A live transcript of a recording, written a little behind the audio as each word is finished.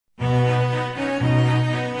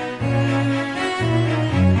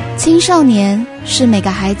青少年是每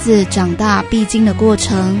个孩子长大必经的过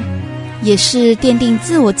程，也是奠定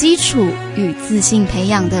自我基础与自信培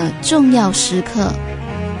养的重要时刻。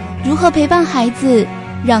如何陪伴孩子，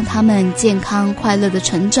让他们健康快乐的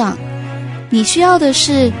成长？你需要的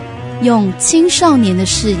是用青少年的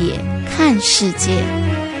视野看世界。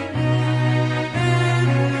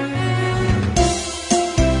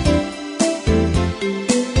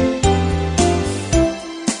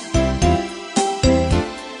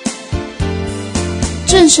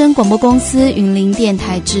正声广播公司云林电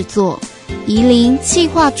台制作，宜林企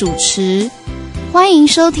划主持，欢迎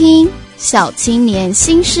收听小青年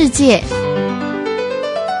新世界。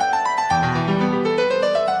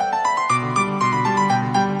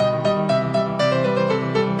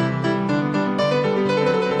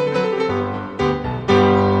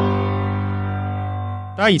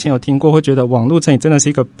大家以前有听过，会觉得网络成瘾真的是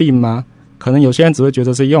一个病吗？可能有些人只会觉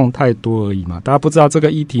得是用太多而已嘛，大家不知道这个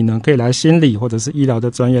议题呢，可以来心理或者是医疗的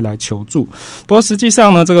专业来求助。不过实际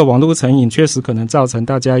上呢，这个网络成瘾确实可能造成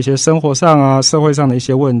大家一些生活上啊、社会上的一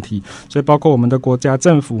些问题，所以包括我们的国家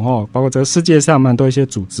政府包括这个世界上蛮多一些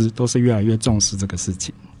组织都是越来越重视这个事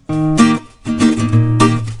情。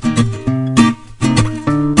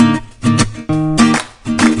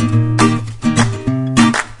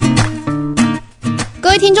各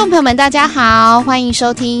位听众朋友们大家好，欢迎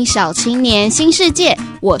收听小青年新世界，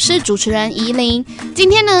我是主持人宜林。今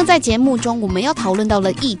天呢，在节目中我们要讨论到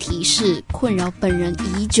的议题是困扰本人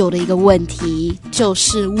已久的一个问题，就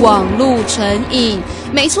是网络成瘾。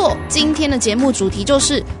没错，今天的节目主题就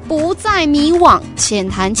是不再迷惘，浅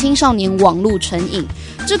谈青少年网络成瘾。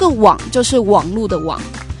这个网就是网络的网。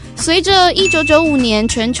随着1995年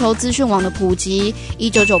全球资讯网的普及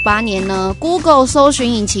，1998年呢 Google 搜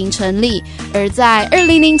寻引擎成立，而在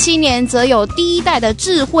2007年则有第一代的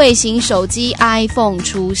智慧型手机 iPhone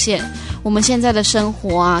出现。我们现在的生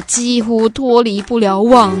活啊，几乎脱离不了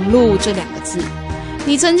网络这两个字。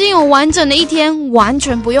你曾经有完整的一天完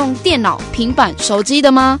全不用电脑、平板、手机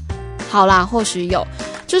的吗？好啦，或许有，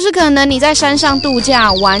就是可能你在山上度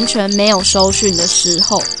假完全没有收讯的时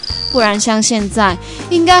候，不然像现在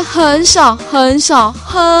应该很少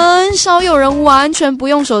有人完全不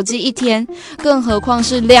用手机一天，更何况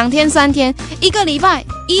是2天3天、1个礼拜、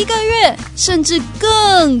1个月，甚至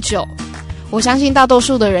更久。我相信大多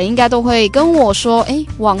数的人应该都会跟我说，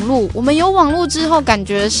网络，我们有网络之后感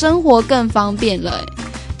觉生活更方便了。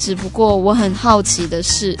只不过我很好奇的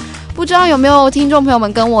是，不知道有没有听众朋友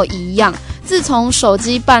们跟我一样，自从手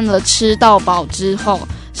机办了吃到饱之后，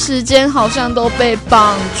时间好像都被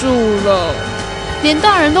绑住了，连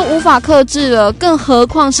大人都无法克制了，更何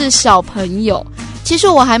况是小朋友。其实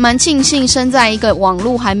我还蛮庆幸生在一个网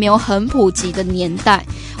络还没有很普及的年代，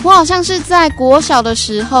我好像是在国小的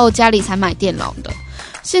时候家里才买电脑的。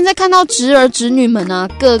现在看到侄儿侄女们啊，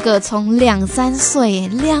个个从2、3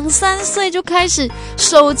岁就开始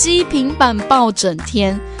手机平板抱整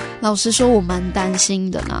天。老实说我蛮担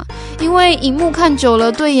心的呢，因为萤幕看久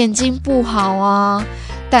了对眼睛不好啊。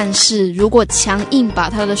但是如果强硬把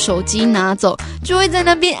他的手机拿走，就会在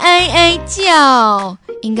那边哀哀叫，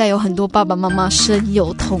应该有很多爸爸妈妈深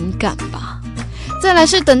有同感吧。再来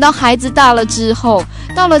是等到孩子大了之后，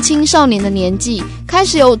到了青少年的年纪，开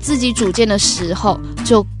始有自己主见的时候，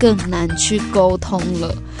就更难去沟通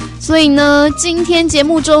了。所以呢，今天节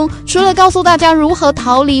目中除了告诉大家如何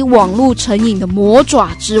逃离网络成瘾的魔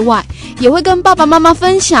爪之外，也会跟爸爸妈妈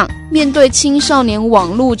分享，面对青少年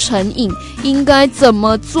网络成瘾应该怎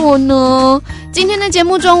么做呢？今天的节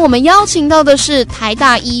目中，我们邀请到的是台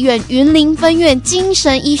大医院云林分院精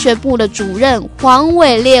神医学部的主任黄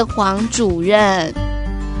伟烈黄主任。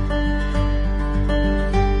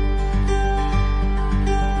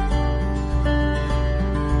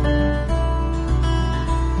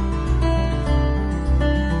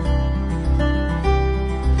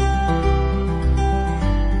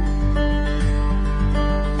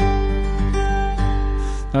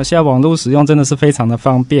现在网络使用真的是非常的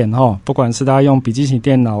方便不管是大家用笔记型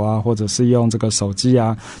电脑啊，或者是用这个手机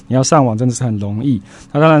啊，你要上网真的是很容易。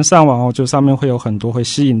那当然上网就上面会有很多会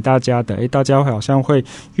吸引大家的，大家好像会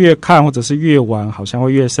越看或者是越玩，好像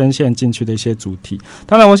会越深陷进去的一些主题。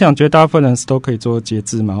当然我想绝大部分人都可以做节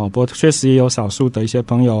制嘛不过确实也有少数的一些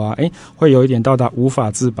朋友啊，会有一点到达无法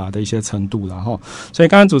自拔的一些程度啦所以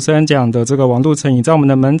刚才主持人讲的这个网络成瘾，在我们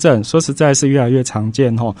的门诊说实在是越来越常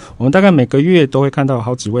见我们大概每个月都会看到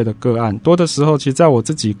好几10位的个案，多的时候其实在我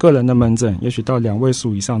自己个人的门诊也许到2位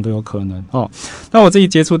数以上都有可能那我自己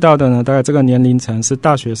接触到的呢，大概这个年龄层是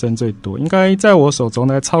大学生最多，应该在我手中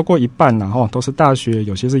大概超过一半啦都是大学，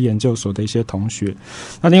有些是研究所的一些同学。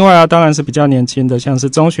那另外当然是比较年轻的，像是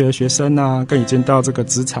中学的学生啊，跟已经到这个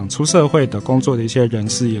职场出社会的工作的一些人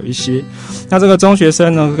士有一些。那这个中学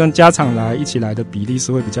生呢跟家长一起来的比例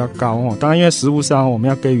是会比较高当然因为实务上我们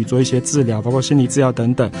要给予做一些治疗，包括心理治疗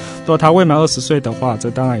等等，如果他未满20岁的话，这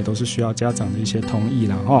当然也都是需要家长的一些同意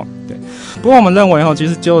啦对。不过我们认为其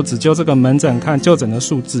实只就这个门诊看就诊的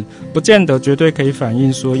数字，不见得绝对可以反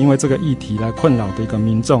映说因为这个议题来困扰的一个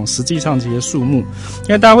民众实际上这些数目。因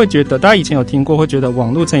为大家会觉得，大家以前有听过，会觉得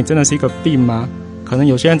网络成瘾真的是一个病吗？可能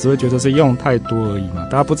有些人只会觉得是用太多而已嘛，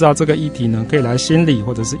大家不知道这个议题呢可以来心理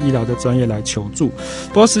或者是医疗的专业来求助。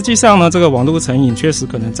不过实际上呢，这个网络成瘾确实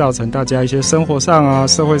可能造成大家一些生活上啊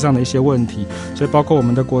社会上的一些问题，所以包括我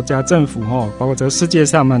们的国家政府包括这个世界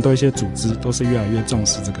上蛮多一些组织都是越来越重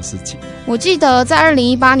视这个事情。我记得在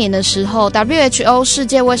2018年的时候， WHO 世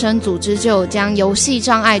界卫生组织就有将游戏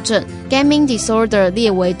障碍症 Gaming Disorder 列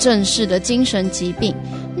为正式的精神疾病。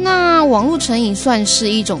那网络成瘾算是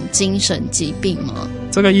一种精神疾病吗？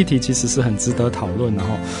这个议题其实是很值得讨论的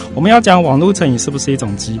我们要讲网络成瘾是不是一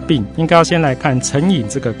种疾病，应该要先来看成瘾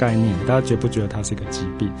这个概念，大家觉不觉得它是一个疾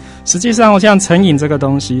病？实际上像成瘾这个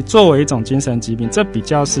东西作为一种精神疾病，这比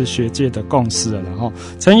较是学界的共识了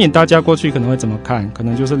成瘾大家过去可能会怎么看？可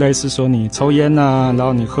能就是类似说你抽烟啊，然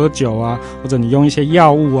后你喝酒啊，或者你用一些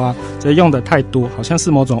药物啊，这用的太多，好像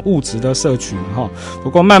是某种物质的摄取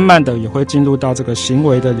不过慢慢的也会进入到这个行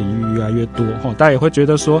为的领域越来越多大家也会觉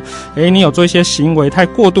得说你有做一些行为太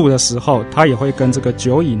过度的时候，它也会跟这个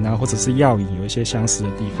酒瘾啊或者是药瘾有一些相似的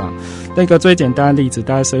地方。那个最简单的例子，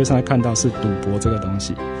大家社会上看到是赌博这个东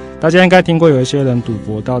西，大家应该听过有一些人赌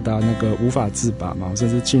博到达那个无法自拔嘛，甚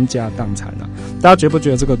至倾家荡产大家觉不觉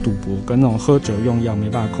得这个赌博跟那种喝酒用药没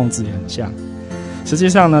办法控制也很像？实际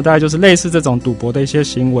上呢，大概就是类似这种赌博的一些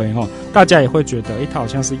行为大家也会觉得它好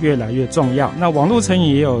像是越来越重要。那网络成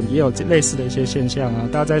瘾也有类似的一些现象啊，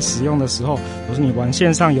大家在使用的时候，有时候你玩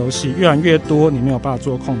线上游戏越来越多，你没有办法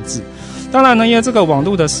做控制。当然呢，因为这个网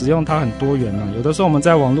络的使用它很多元嘛，有的时候我们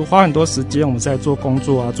在网络花很多时间，我们在做工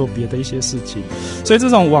作啊，做别的一些事情，所以这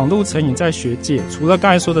种网络成瘾在学界除了刚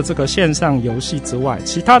才说的这个线上游戏之外，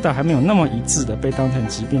其他的还没有那么一致的被当成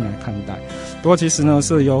疾病来看待。不过其实呢，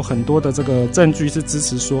是有很多的这个证据是支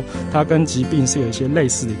持说它跟疾病是有一些类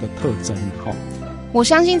似的一个特征我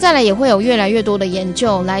相信再来也会有越来越多的研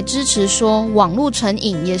究来支持说网络成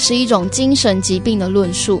瘾也是一种精神疾病的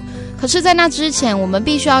论述。可是在那之前，我们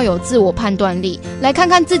必须要有自我判断力，来看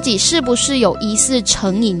看自己是不是有疑似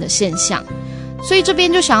成瘾的现象。所以这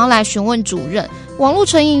边就想要来询问主任，网络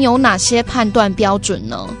成瘾有哪些判断标准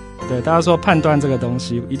呢？对，大家说判断这个东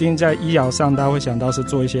西一定在医疗上大家会想到是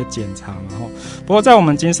做一些检查嘛不过在我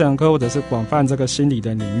们精神科或者是广泛这个心理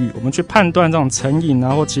的领域，我们去判断这种成瘾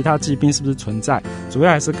啊或其他疾病是不是存在，主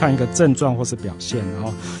要还是看一个症状或是表现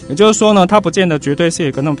也就是说呢，它不见得绝对是有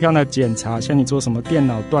一个那种漂亮的检查，像你做什么电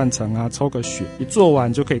脑断层啊抽个血，一做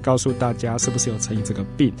完就可以告诉大家是不是有成瘾这个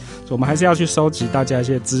病。所以我们还是要去收集大家一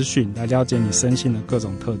些资讯，来了解你身心的各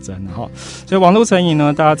种特征所以网络成瘾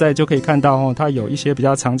呢，大家就可以看到它有一些比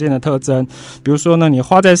较常见的特征，比如说呢，你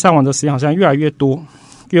花在上网的时间好像越来越多，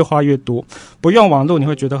越花越多，不用网络你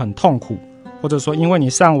会觉得很痛苦，或者说因为你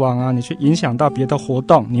上网啊，你去影响到别的活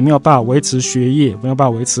动，你没有办法维持学业，没有办法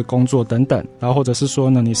维持工作等等，然后或者是说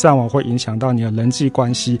呢，你上网会影响到你的人际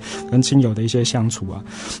关系跟亲友的一些相处啊。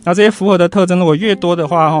那这些符合的特征如果越多的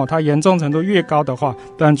话它严重程度越高的话，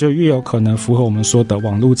当然就越有可能符合我们说的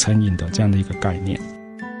网络成瘾的这样的一个概念。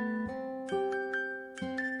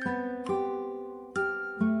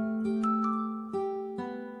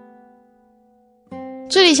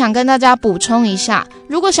这里想跟大家补充一下，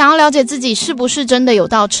如果想要了解自己是不是真的有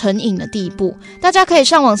到成瘾的地步，大家可以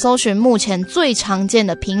上网搜寻目前最常见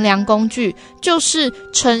的评量工具，就是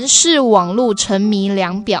城市网络沉迷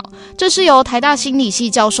量表。这是由台大心理系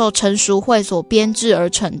教授陈淑慧所编制而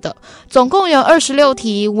成的，总共有26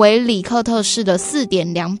题为李克特式的4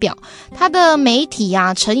点量表。它的每一题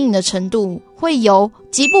成瘾的程度会由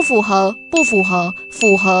极不符合、不符合、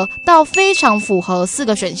符合到非常符合4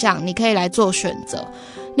个选项，你可以来做选择。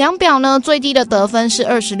量表呢，最低的得分是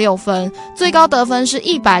26分，最高得分是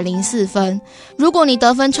104分。如果你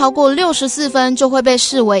得分超过64分，就会被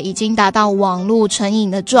视为已经达到网络成瘾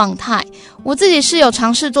的状态。我自己是有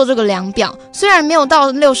尝试做这个量表，虽然没有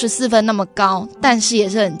到64分那么高，但是也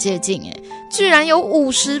是很接近居然有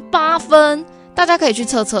58分，大家可以去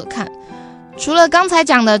测测看。除了刚才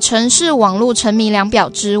讲的城市网络沉迷量表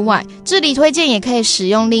之外，这里推荐也可以使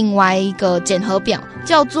用另外一个检核表，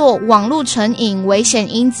叫做网络成瘾危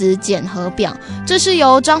险因子检核表。这是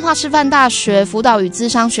由彰化师范大学辅导与咨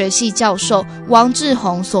商学系教授王志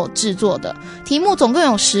宏所制作的，题目总共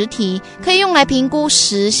有10题，可以用来评估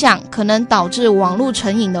10项可能导致网络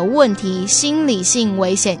成瘾的问题心理性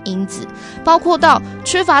危险因子，包括到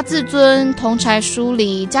缺乏自尊、同侪疏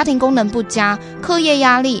离、家庭功能不佳、课业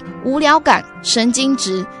压力、无聊感、神经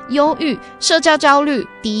质、忧郁、社交焦虑、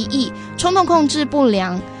敌意、冲动控制不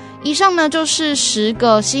良。以上呢就是10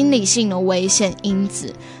个心理性的危险因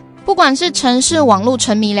子。不管是城市网络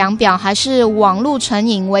沉迷量表还是网络成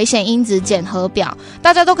瘾危险因子检核表，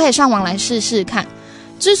大家都可以上网来试试看。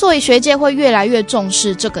之所以学界会越来越重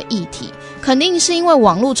视这个议题，肯定是因为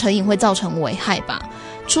网络成瘾会造成危害吧。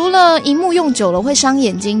除了萤幕用久了会伤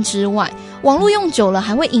眼睛之外，网络用久了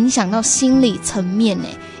还会影响到心理层面，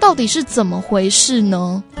到底是怎么回事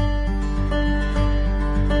呢？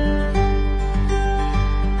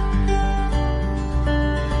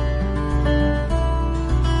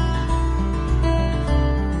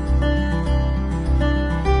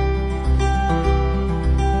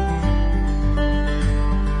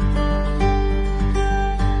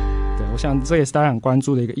像这也是大家很关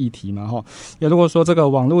注的一个议题嘛，也如果说这个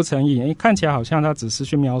网络成瘾，看起来好像它只是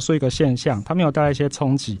去描述一个现象，它没有带来一些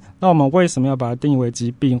冲击，那我们为什么要把它定义为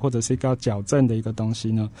疾病或者是一个要矫正的一个东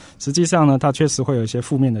西呢？实际上呢，它确实会有一些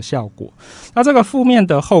负面的效果。那这个负面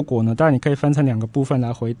的后果呢，当然你可以分成2个部分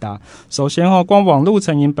来回答。首先光网络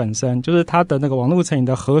成瘾本身，就是它的那个网络成瘾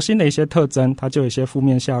的核心的一些特征，它就有一些负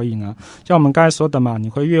面效应啊。像我们刚才说的嘛，你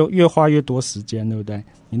会越花越多时间，对不对？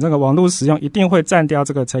你这个网络使用一定会占掉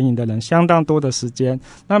这个成瘾的人相当多的时间，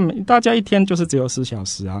那么大家一天就是只有4小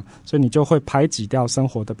时啊，所以你就会排挤掉生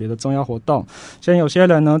活的别的重要活动。像有些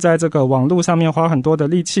人呢，在这个网络上面花很多的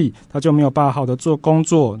力气，他就没有办法好的做工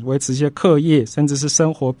作，维持一些课业，甚至是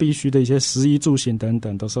生活必须的一些食衣住行等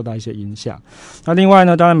等，都受到一些影响。那另外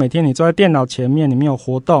呢，当然每天你坐在电脑前面，你没有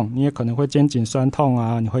活动，你也可能会肩颈酸痛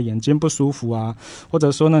啊，你会眼睛不舒服啊，或者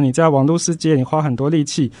说呢，你在网络世界你花很多力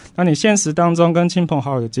气，那你现实当中跟亲朋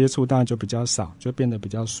好友的接触当然就比较少，就变得比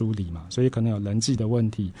较疏离嘛，所以可能有人际的问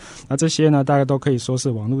题。那这些呢，大家都可以说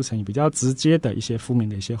是网络成瘾比较直接的一些负面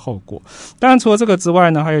的一些后果。当然除了这个之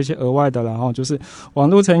外呢，还有一些额外的，然后就是网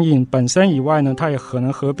络成瘾本身以外呢，它也可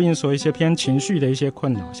能合并说一些偏情绪的一些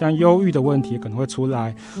困扰，像忧郁的问题可能会出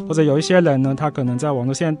来，或者有一些人呢，他可能在网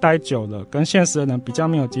络现在待久了，跟现实的人比较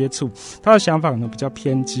没有接触，他的想法可能比较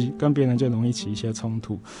偏激，跟别人就容易起一些冲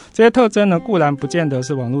突。这些特征呢，固然不见得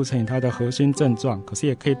是网络成瘾它的核心症状，可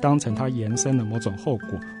是也可以当成它延伸的某种后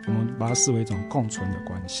果，我们把它视为一种共存的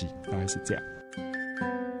关系，大概是这样。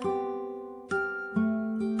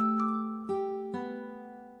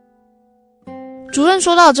主任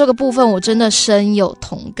说到这个部分，我真的深有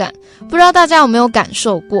同感。不知道大家有没有感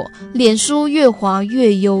受过，脸书越滑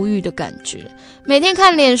越忧郁的感觉。每天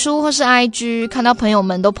看脸书或是 IG， 看到朋友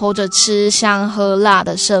们都 po 着吃香喝辣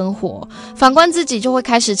的生活，反观自己就会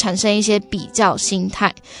开始产生一些比较心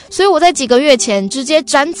态。所以我在几个月前直接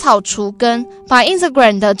斩草除根，把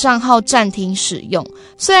Instagram 的账号暂停使用。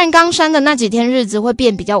虽然刚删的那几天日子会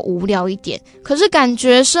变比较无聊一点，可是感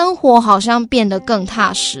觉生活好像变得更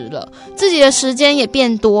踏实了，自己的时间也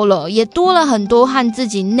变多了，也多了很多和自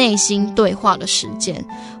己内心对话的时间。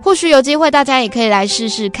或许有机会大家也可以来试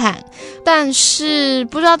试看。但是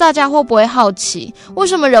不知道大家会不会好奇，为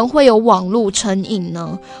什么人会有网络成瘾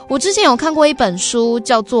呢？我之前有看过一本书，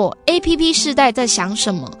叫做 APP 世代在想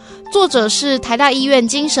什么，作者是台大医院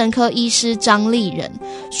精神科医师张立仁。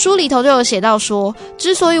书里头就有写到说，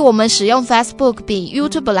之所以我们使用 Facebook 比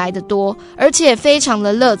YouTube 来得多，而且非常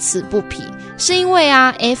的乐此不疲，是因为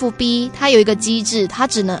FB 它有一个机制，它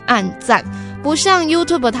只能按赞，不像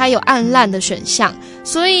YouTube 它有按烂的选项，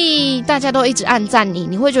所以大家都一直按赞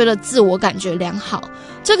你会觉得自我感觉良好。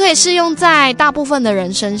这可以适用在大部分的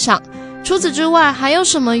人身上。除此之外，还有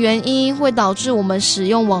什么原因会导致我们使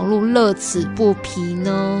用网络乐此不疲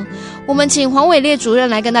呢？我们请黄伟烈主任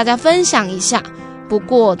来跟大家分享一下。不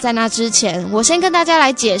过在那之前，我先跟大家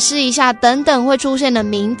来解释一下等等会出现的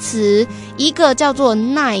名词。一个叫做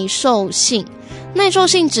耐受性。耐受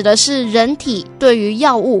性指的是人体对于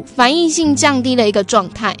药物反应性降低的一个状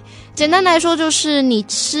态。简单来说，就是你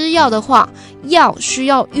吃药的话，药需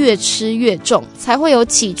要越吃越重，才会有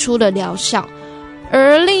起初的疗效。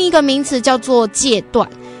而另一个名词叫做戒断，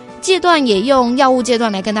戒断也用药物戒断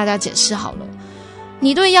来跟大家解释好了。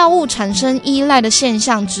你对药物产生依赖的现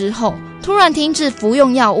象之后，突然停止服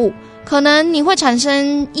用药物，可能你会产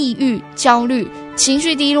生抑郁、焦虑、情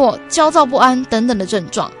绪低落、焦躁不安等等的症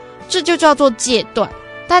状，这就叫做戒断。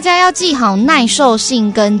大家要记好耐受性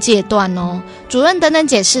跟戒断哦。主任等等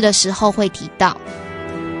解释的时候会提到。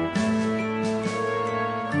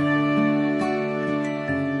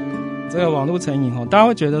这个网络成瘾大家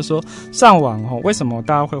会觉得说上网为什么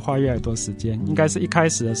大家会花越来越多时间？应该是一开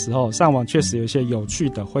始的时候上网确实有一些有趣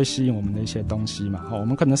的会吸引我们的一些东西嘛，我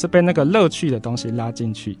们可能是被那个乐趣的东西拉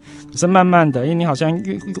进去，可是慢慢的因为你好像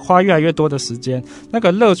花越来越多的时间，那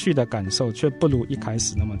个乐趣的感受却不如一开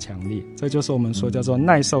始那么强烈，这就是我们说叫做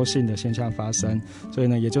耐受性的现象发生。所以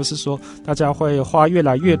呢，也就是说大家会花越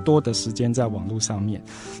来越多的时间在网络上面。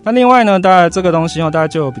那另外呢，当然这个东西大家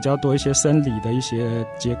就有比较多一些生理的一些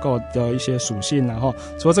结构的一些属性，然后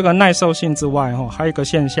除了这个耐受性之外还有一个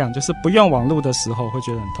现象，就是不用网络的时候会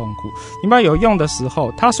觉得很痛苦。你把有用的时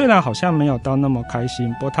候，它虽然好像没有到那么开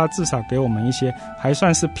心，不过它至少给我们一些还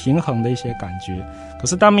算是平衡的一些感觉。可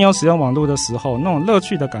是当没有使用网络的时候，那种乐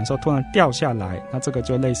趣的感受突然掉下来，那这个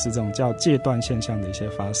就类似这种叫戒断现象的一些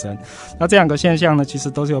发生。那这两个现象呢，其实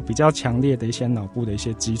都是有比较强烈的一些脑部的一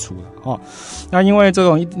些基础的那因为这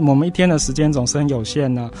种我们一天的时间总是很有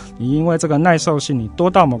限呢，你因为这个耐受性你多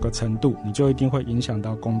到某个程度，你就一定会影响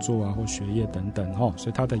到工作啊或学业等等所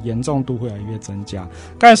以它的严重度会越来越增加。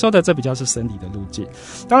刚才说的这比较是生理的路径，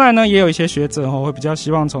当然呢也有一些学者会比较希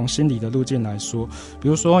望从心理的路径来说，比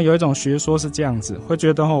如说有一种学说是这样子，会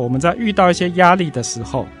觉得我们在遇到一些压力的时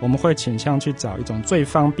候，我们会倾向去找一种最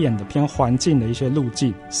方便的偏环境的一些路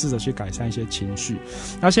径，试着去改善一些情绪。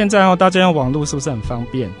那现在大家用网络是不是很方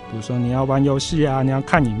便？比如说你要玩游戏啊，你要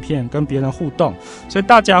看影片跟别人互动，所以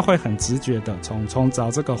大家会很直觉的从找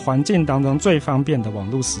这个环境当中最方便的网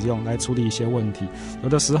络使用来处理一些问题，有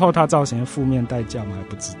的时候它造成负面代价我们还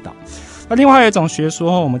不知道。那另外有一种学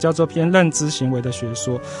说我们叫做偏认知行为的学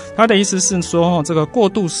说，它的意思是说这个过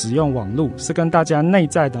度使用网络是跟大家内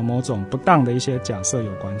在的某种不当的一些假设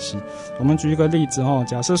有关系。我们举一个例子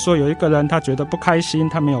假设说有一个人他觉得不开心，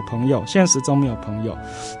他没有朋友，现实中没有朋友，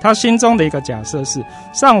他心中的一个假设是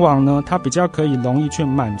上网呢他比较可以容易去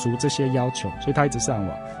满足这些要求，所以他一直上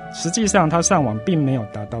网。实际上他上网并没有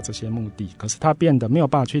达到这些目的，可是他变得没有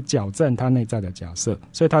办法去矫正他内在的假设，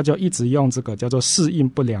所以他就一直用这个叫做适应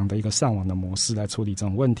不良的一个上网的模式来处理这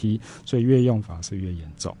种问题，所以越用法是越严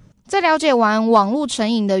重。在了解完网络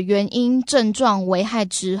成瘾的原因、症状、危害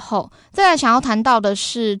之后，再来想要谈到的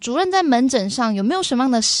是主任在门诊上有没有什么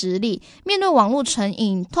样的实例，面对网络成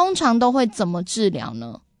瘾通常都会怎么治疗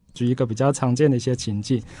呢？举一个比较常见的一些情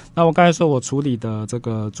境，那我刚才说我处理的这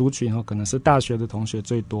个族群可能是大学的同学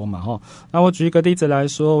最多嘛那我举一个例子来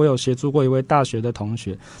说，我有协助过一位大学的同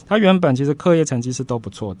学，他原本其实课业成绩是都不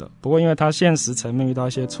错的，不过因为他现实层面遇到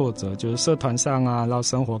一些挫折，就是社团上啊，然后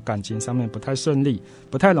生活感情上面不太顺利，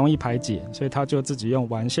不太容易排解，所以他就自己用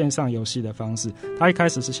玩线上游戏的方式。他一开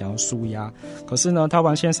始是想要抒压，可是呢他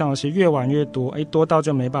玩线上游戏越玩越多，多到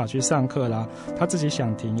就没办法去上课啦，他自己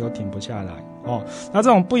想停又停不下来那这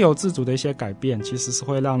种不由自主的一些改变，其实是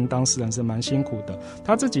会让当事人是蛮辛苦的。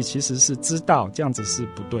他自己其实是知道这样子是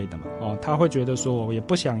不对的嘛他会觉得说我也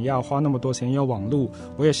不想要花那么多钱用网络，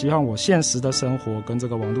我也希望我现实的生活跟这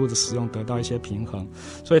个网络的使用得到一些平衡，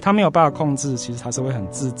所以他没有办法控制，其实他是会很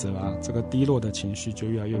自责啊，这个低落的情绪就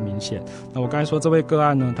越来越明显。那我刚才说这位个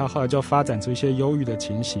案呢，他后来就发展出一些忧郁的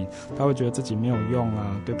情形，他会觉得自己没有用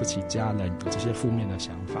啊，对不起家人，有这些负面的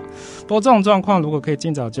想法。不过这种状况如果可以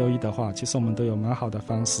尽早就医的话，其实我们都有蛮好的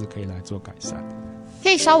方式可以来做改善。可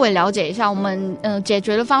以稍微了解一下我们解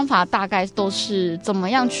决的方法大概都是怎么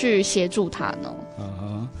样去协助他呢？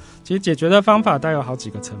其实解决的方法大概有好几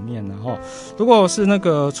个层面，然后如果是那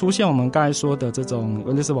个出现我们刚才说的这种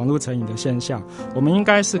类似网络成瘾的现象，我们应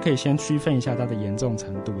该是可以先区分一下它的严重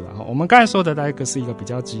程度了。我们刚才说的大概是一个比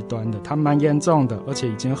较极端的，它蛮严重的，而且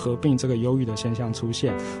已经合并这个忧郁的现象出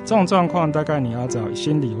现，这种状况大概你要找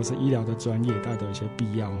心理或是医疗的专业，大概都有一些必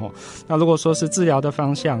要。那如果说是治疗的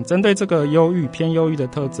方向，针对这个忧郁偏忧郁的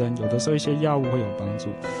特征，有的时候一些药物会有帮助。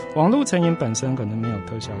网络成瘾本身可能没有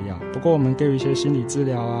特效药，不过我们给予一些心理治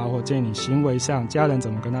疗啊，或建议你行为上家人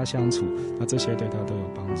怎么跟他相处，那这些对他都有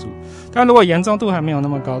帮助。但如果严重度还没有那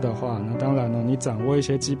么高的话，那当然呢，你掌握一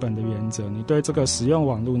些基本的原则，你对这个使用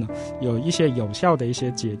网络呢有一些有效的一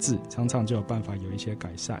些节制，常常就有办法有一些改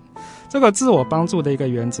善。这个自我帮助的一个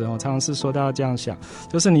原则，常常是说大家这样想，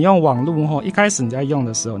就是你用网络一开始你在用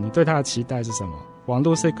的时候，你对它的期待是什么？网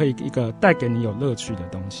络是可以一个带给你有乐趣的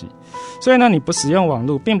东西，所以呢，你不使用网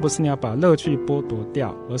络，并不是你要把乐趣剥夺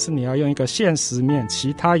掉，而是你要用一个现实面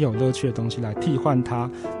其他有乐趣的东西来替换它。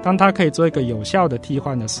当它可以做一个有效的替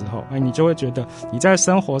换的时候，你就会觉得你在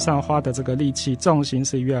生活上花的这个力气重心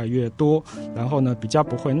是越来越多，然后呢，比较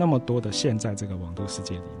不会那么多的陷在这个网络世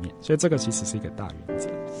界里面。所以这个其实是一个大原则。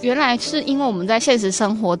原来是因为我们在现实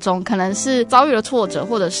生活中可能是遭遇了挫折，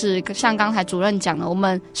或者是像刚才主任讲的，我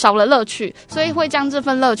们少了乐趣，所以会将这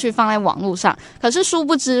份乐趣放在网络上，可是殊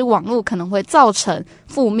不知网络可能会造成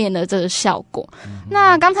负面的这个效果。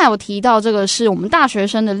那刚才有提到这个是我们大学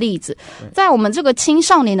生的例子，在我们这个青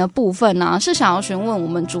少年的部分呢，是想要询问我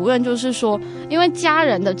们主任，就是说因为家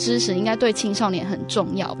人的支持应该对青少年很重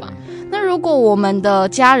要吧，那如果我们的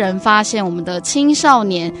家人发现我们的青少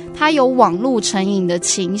年他有网络成瘾的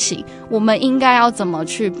情形，我们应该要怎么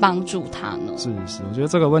去帮助他呢？是，我觉得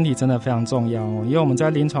这个问题真的非常重要哦，因为我们在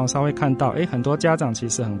临床上会看到很多家长其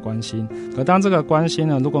实很关心，可当这个关心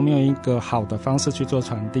呢，如果没有一个好的方式去做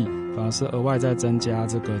传递，反而是额外在增加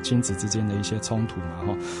这个亲子之间的一些冲突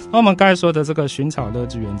嘛。那我们刚才说的这个寻找乐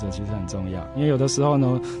趣原则其实很重要，因为有的时候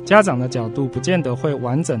呢，家长的角度不见得会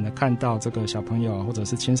完整的看到这个小朋友或者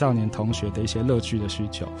是青少年同学的一些乐趣的需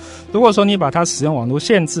求。如果说你把他使用网络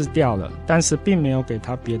限制掉了，但是并没有给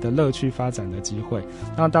他别的乐趣发展的机会，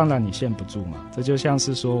那当然你限不住嘛。这就像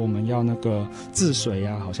是说我们要那个治水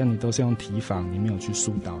啊，好像你都是用堤防，你没有去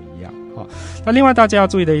疏导一样。那另外大家要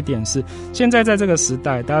注意的一点是，现在在这个时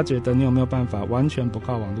代，大家觉得你有没有办法完全不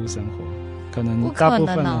靠网络生活？可能大部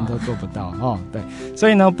分人都做不到对，所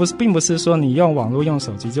以呢，并不是说你用网络用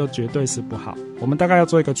手机就绝对是不好。我们大概要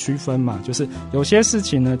做一个区分嘛，就是有些事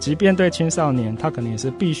情呢，即便对青少年，他可能也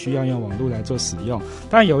是必须要用网络来做使用，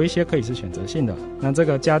但有一些可以是选择性的。那这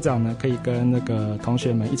个家长呢，可以跟那个同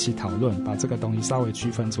学们一起讨论，把这个东西稍微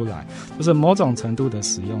区分出来，就是某种程度的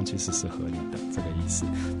使用其实是合理的，这个意思。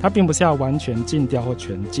它并不是要完全禁掉或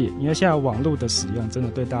全戒，因为现在网络的使用真的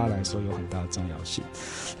对大家来说有很大的重要性。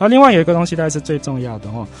然后另外有一个东西大概是最重要的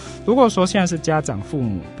如果说现在是家长父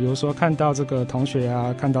母，比如说看到这个同学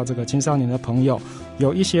啊，看到这个青少年的朋友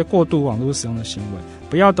有一些过度网络使用的行为，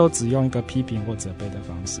不要都只用一个批评或责备的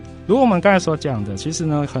方式。如果我们刚才所讲的，其实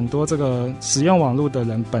呢，很多这个使用网络的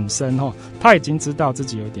人本身他已经知道自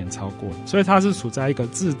己有一点超过了，所以他是处在一个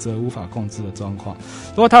自责无法控制的状况。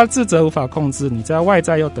如果他自责无法控制，你在外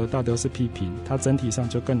在又得到的是批评，他整体上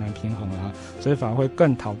就更难平衡了所以反而会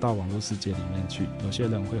更逃到网络世界里面去。有些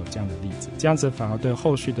人会有这样的例子，这样子反而对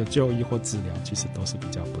后续的就医或治疗其实都是比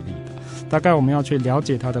较不利的。大概我们要去了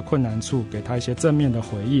解他的困难处，给他一些正面的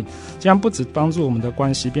回应，这样不只帮助我们的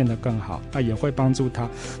关系变得更好，那也会帮助他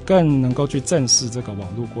更能够去正视这个网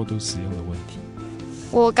络过度使用的问题。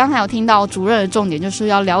我刚才有听到主任的重点就是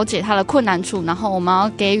要了解他的困难处，然后我们要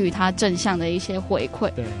给予他正向的一些回馈。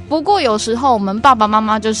对。不过有时候我们爸爸妈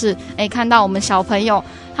妈就是看到我们小朋友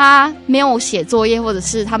他没有写作业，或者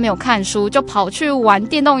是他没有看书，就跑去玩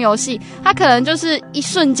电动游戏，他可能就是一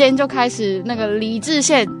瞬间就开始那个理智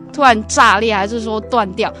线突然炸裂，还是说断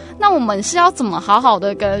掉，那我们是要怎么好好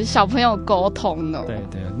的跟小朋友沟通呢？对，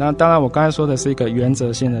那当然我刚才说的是一个原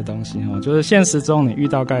则性的东西就是现实中你遇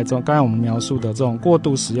到刚才我们描述的这种过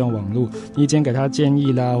度使用网络，你已经给他建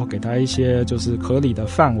议啦，或给他一些就是合理的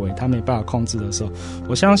范围，他没办法控制的时候，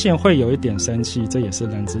我相信会有一点生气，这也是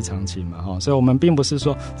人之常情嘛所以我们并不是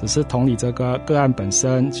说只是同理这个个案本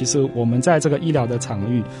身，其实我们在这个医疗的场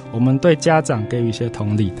域，我们对家长给予一些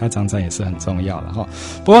同理，它常常也是很重要的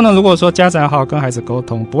不过呢，如果说家长要好好跟孩子沟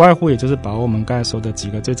通，不外乎也就是把握我们刚才说的几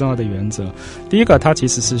个最重要的原则。第一个，它其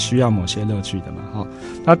实是需要某些乐趣的嘛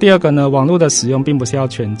那第二个呢，网络的使用并不是要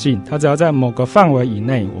全禁，它只要在某个范围以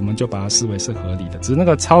内，我们就把它视为是合理的，只是那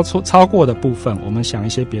个超过的部分，我们想一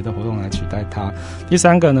些别的活动来取代它。第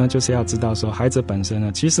三个呢，就是要知道说孩子本身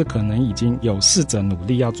呢，其实可能已经有试着努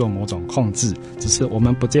力要做某种控制，只是我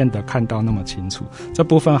们不见得看到那么清楚，这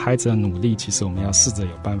部分孩子的努力，其实我们要试着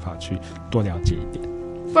有办法去多了解一点。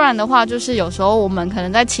不然的话，就是有时候我们可能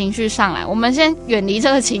在情绪上来，我们先远离这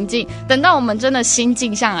个情境，等到我们真的心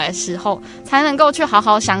静下来的时候，才能够去好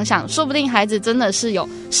好想想，说不定孩子真的是有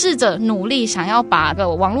试着努力想要把个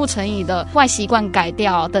网络成瘾的坏习惯改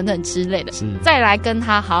掉等等之类的，再来跟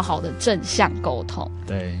他好好的正向沟通。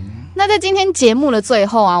对。那在今天节目的最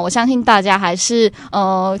后我相信大家还是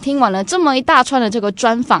听完了这么一大串的这个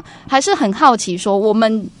专访，还是很好奇说我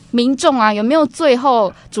们民众有没有最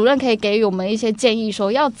后主任可以给予我们一些建议，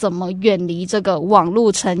说要怎么远离这个网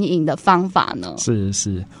络成瘾的方法呢？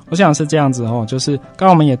是，我想是这样子就是刚刚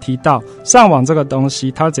我们也提到，上网这个东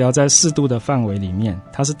西，它只要在适度的范围里面，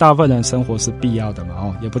它是大部分人生活是必要的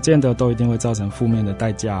嘛也不见得都一定会造成负面的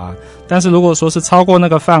代价但是如果说是超过那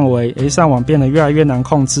个范围，上网变得越来越难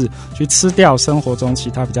控制，去吃掉生活中其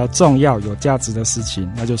他比较重要有价值的事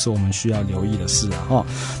情，那就是我们需要留意的事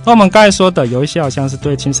那我们刚才说的有一些好像是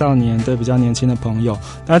对青少少年，对比较年轻的朋友，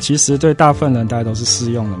那其实对大部分人大家都是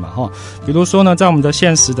适用的嘛比如说呢，在我们的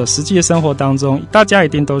现实的实际的生活当中，大家一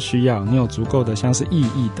定都需要你有足够的像是意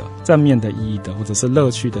义的正面的意义的或者是乐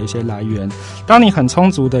趣的一些来源。当你很充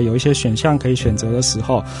足的有一些选项可以选择的时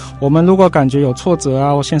候，我们如果感觉有挫折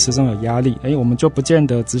啊，或现实中有压力，我们就不见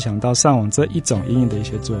得只想到上网这一种因应的一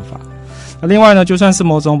些做法。那另外呢，就算是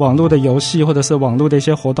某种网络的游戏或者是网络的一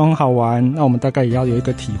些活动很好玩，那我们大概也要有一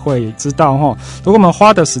个体会，知道如果我们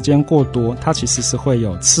花的时间过多，它其实是会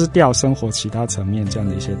有吃掉生活其他层面这样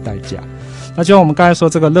的一些代价。那就我们刚才说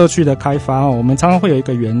这个乐趣的开发我们常常会有一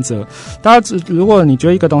个原则，大家如果你觉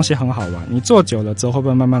得一个东西很好玩，你做久了之后会不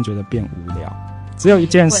会慢慢觉得变无聊？只有一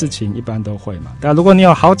件事情一般都会嘛，但如果你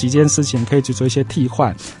有好几件事情可以去做一些替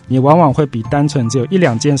换，你往往会比单纯只有一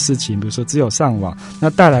两件事情，比如说只有上网，那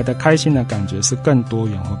带来的开心的感觉是更多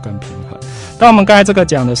元或更平衡。但我们刚才这个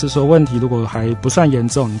讲的是说，问题如果还不算严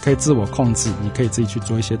重，你可以自我控制，你可以自己去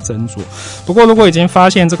做一些斟酌。不过如果已经发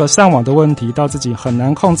现这个上网的问题到自己很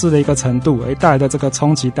难控制的一个程度，带来的这个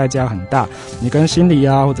冲击代价很大，你跟心理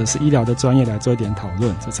啊或者是医疗的专业来做一点讨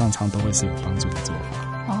论，这常常都会是有帮助的做法。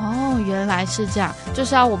原来是这样，就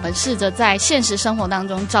是要我们试着在现实生活当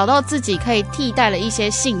中找到自己可以替代的一些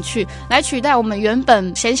兴趣，来取代我们原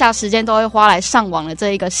本闲暇时间都会花来上网的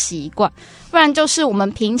这一个习惯。不然就是我们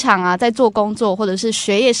平常在做工作或者是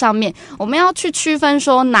学业上面，我们要去区分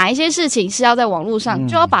说哪一些事情是要在网络上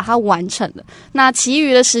就要把它完成的，那其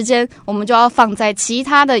余的时间我们就要放在其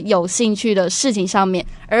他的有兴趣的事情上面，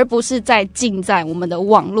而不是浸在我们的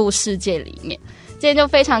网络世界里面。今天就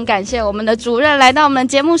非常感谢我们的主任来到我们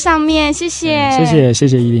节目上面，谢谢。谢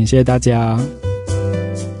谢依琳，谢谢大家。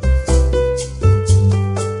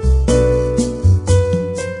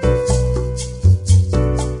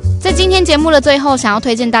在今天节目的最后，想要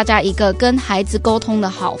推荐大家一个跟孩子沟通的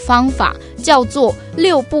好方法，叫做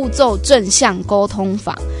6步骤正向沟通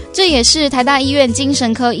法。这也是台大医院精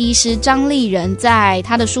神科医师张立仁在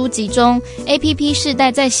他的书籍中 APP 世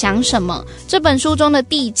代在想什么这本书中的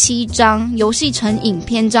第7章游戏成瘾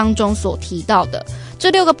篇章中所提到的。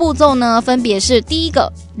这6个步骤呢，分别是：第一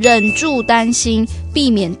个，忍住担心，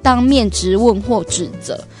避免当面质问或指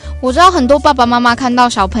责。我知道很多爸爸妈妈看到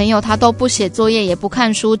小朋友他都不写作业也不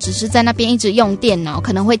看书，只是在那边一直用电脑，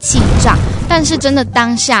可能会气炸。但是真的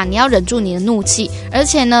当下你要忍住你的怒气，而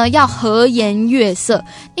且呢要和颜悦色，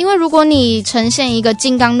因为如果你呈现一个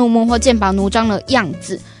金刚怒目或剑拔弩张的样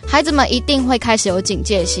子，孩子们一定会开始有警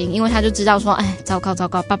戒心，因为他就知道说，糟糕，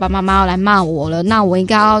爸爸妈妈要来骂我了，那我应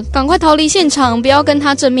该要赶快逃离现场，不要跟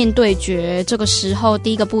他正面对决。这个时候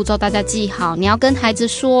第一个步骤大家记好，你要跟孩子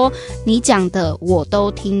说，你讲的我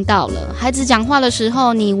都听到了。孩子讲话的时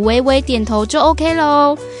候你微微点头就 OK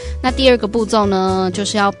咯。那第二个步骤呢，就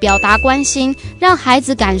是要表达关心，让孩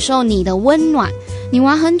子感受你的温暖。你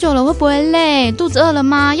玩很久了会不会累？肚子饿了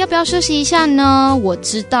吗？要不要休息一下呢？我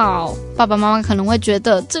知道爸爸妈妈可能会觉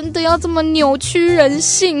得真的要这么扭曲人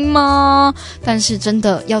性吗？但是真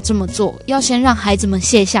的要这么做，要先让孩子们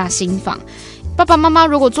卸下心防。爸爸妈妈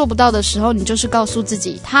如果做不到的时候，你就是告诉自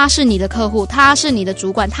己，他是你的客户，他是你的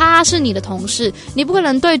主管，他是你的同事，你不可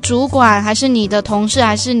能对主管还是你的同事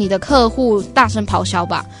还是你的客户大声咆哮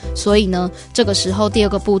吧。所以呢，这个时候第二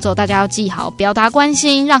个步骤大家要记好，表达关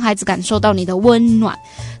心，让孩子感受到你的温暖。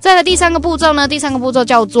再来第三个步骤呢，第三个步骤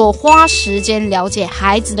叫做花时间了解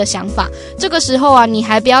孩子的想法。这个时候你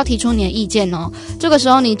还不要提出你的意见哦，这个时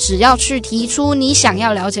候你只要去提出你想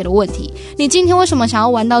要了解的问题。你今天为什么想要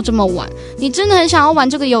玩到这么晚？你真的很想要玩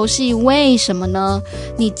这个游戏，为什么呢？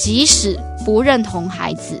你即使不认同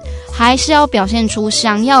孩子，还是要表现出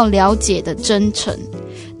想要了解的真诚。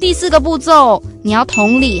第四个步骤，你要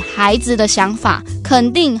同理孩子的想法，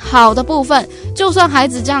肯定好的部分。就算孩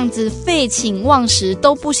子这样子废寝忘食，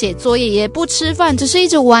都不写作业也不吃饭，只是一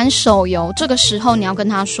直玩手游，这个时候你要跟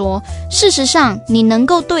他说，事实上你能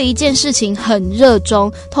够对一件事情很热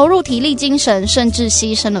衷，投入体力精神，甚至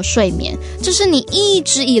牺牲了睡眠，这是你一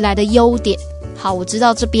直以来的优点。好，我知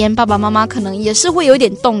道这边爸爸妈妈可能也是会有一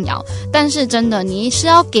点动摇，但是真的你是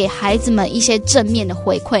要给孩子们一些正面的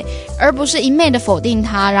回馈，而不是一昧的否定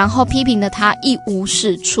他，然后批评的他一无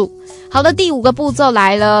是处。好的，第五个步骤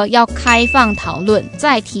来了，要开放讨论，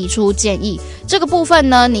再提出建议。这个部分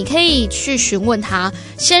呢，你可以去询问他，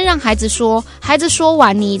先让孩子说，孩子说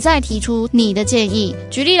完你再提出你的建议。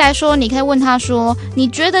举例来说，你可以问他说，你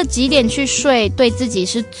觉得几点去睡对自己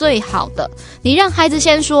是最好的？你让孩子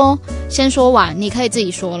先说完，你可以自己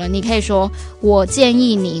说了，你可以说，我建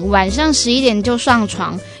议你晚上11点就上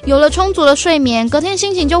床，有了充足的睡眠，隔天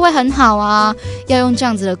心情就会很好啊。要用这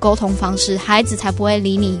样子的沟通方式，孩子才不会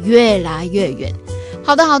离你越来越远。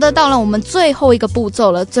好的，到了我们最后一个步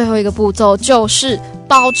骤了，最后一个步骤就是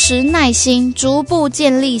保持耐心，逐步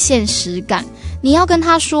建立现实感。你要跟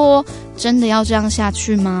他说，真的要这样下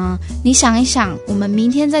去吗？你想一想，我们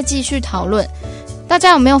明天再继续讨论。大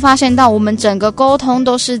家有没有发现到，我们整个沟通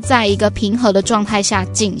都是在一个平和的状态下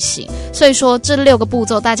进行？所以说这6个步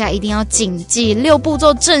骤大家一定要谨记，6步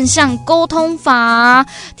骤正向沟通法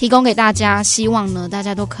提供给大家，希望呢大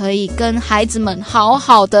家都可以跟孩子们好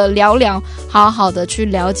好的聊聊，好好的去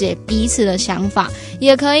了解彼此的想法，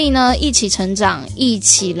也可以呢一起成长，一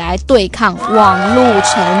起来对抗网络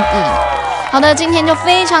成瘾。好的，今天就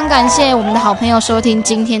非常感谢我们的好朋友收听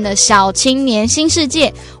今天的小青年新世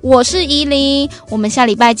界，我是怡琳，我们下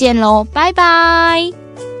礼拜见咯，拜拜。